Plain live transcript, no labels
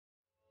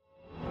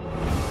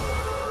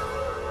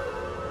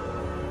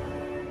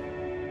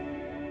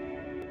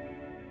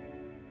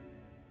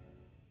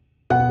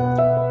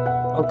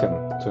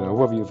Welcome to an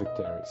overview of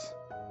Acterys.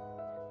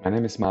 My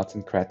name is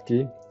Martin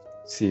Kratky,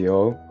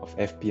 CEO of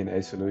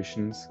fp&a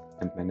Solutions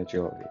and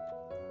Managerial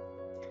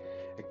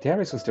Lead.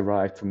 Acterys was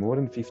derived from more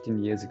than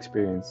 15 years'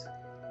 experience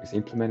with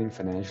implementing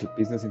financial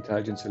business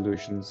intelligence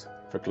solutions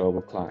for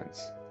global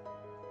clients.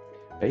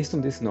 Based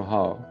on this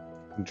know-how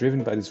and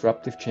driven by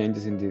disruptive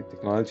changes in the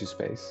technology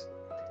space,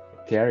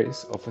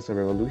 Acterys offers a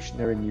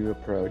revolutionary new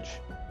approach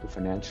to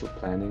financial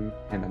planning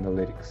and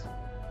analytics.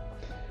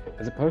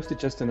 As opposed to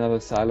just another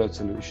siloed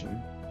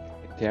solution,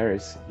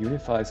 Acterys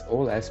unifies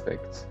all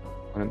aspects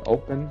on an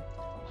open,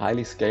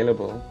 highly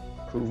scalable,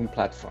 proven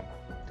platform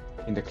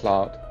in the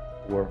cloud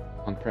or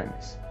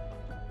on-premise,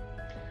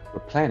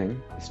 where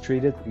planning is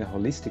treated in a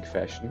holistic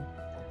fashion,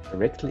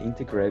 directly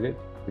integrated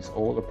with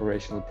all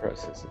operational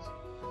processes.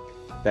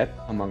 That,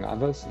 among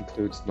others,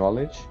 includes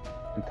knowledge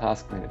and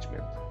task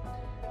management,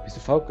 with the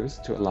focus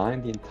to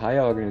align the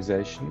entire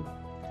organization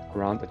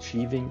around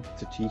achieving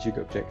strategic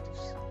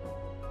objectives.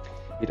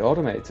 It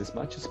automates as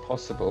much as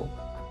possible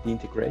the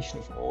integration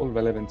of all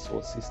relevant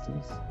source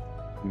systems,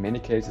 in many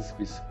cases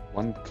with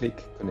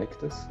one-click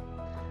connectors,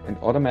 and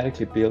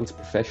automatically builds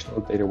professional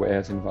data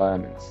warehouse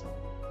environments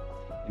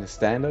in a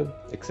standard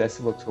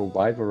accessible to a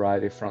wide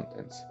variety of front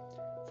ends.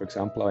 For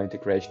example, our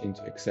integration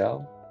into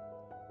Excel,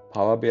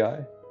 Power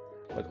BI,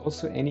 but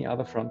also any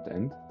other front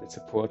end that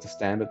supports a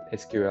standard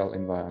SQL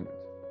environment.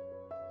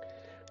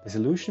 The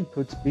solution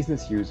puts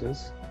business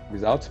users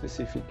without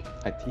specific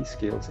IT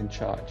skills in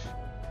charge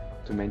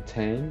to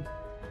maintain,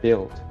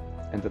 build,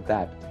 and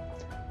adapt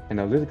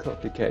analytical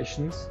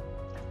applications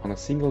on a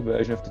single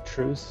version of the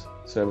truth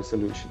server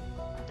solution,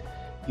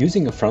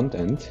 using a front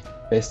end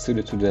best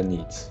suited to their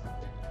needs.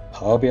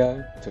 Power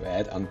BI to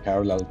add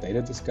unparalleled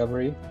data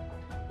discovery,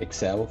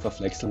 Excel for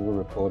flexible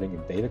reporting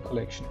and data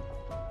collection,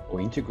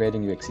 or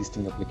integrating your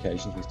existing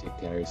applications with the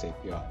Acterys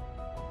API.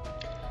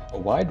 A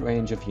wide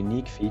range of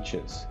unique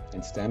features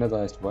and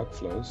standardized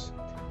workflows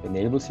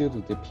enables you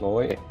to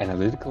deploy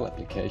analytical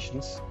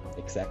applications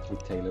exactly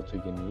tailored to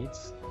your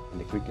needs in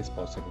the quickest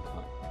possible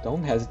time.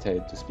 Don't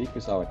hesitate to speak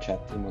with our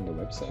chat team on the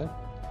website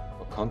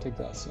or contact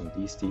us on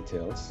these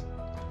details,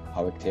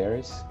 how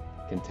Acterys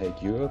can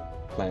take your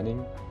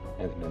planning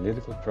and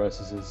analytical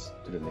processes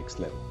to the next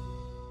level.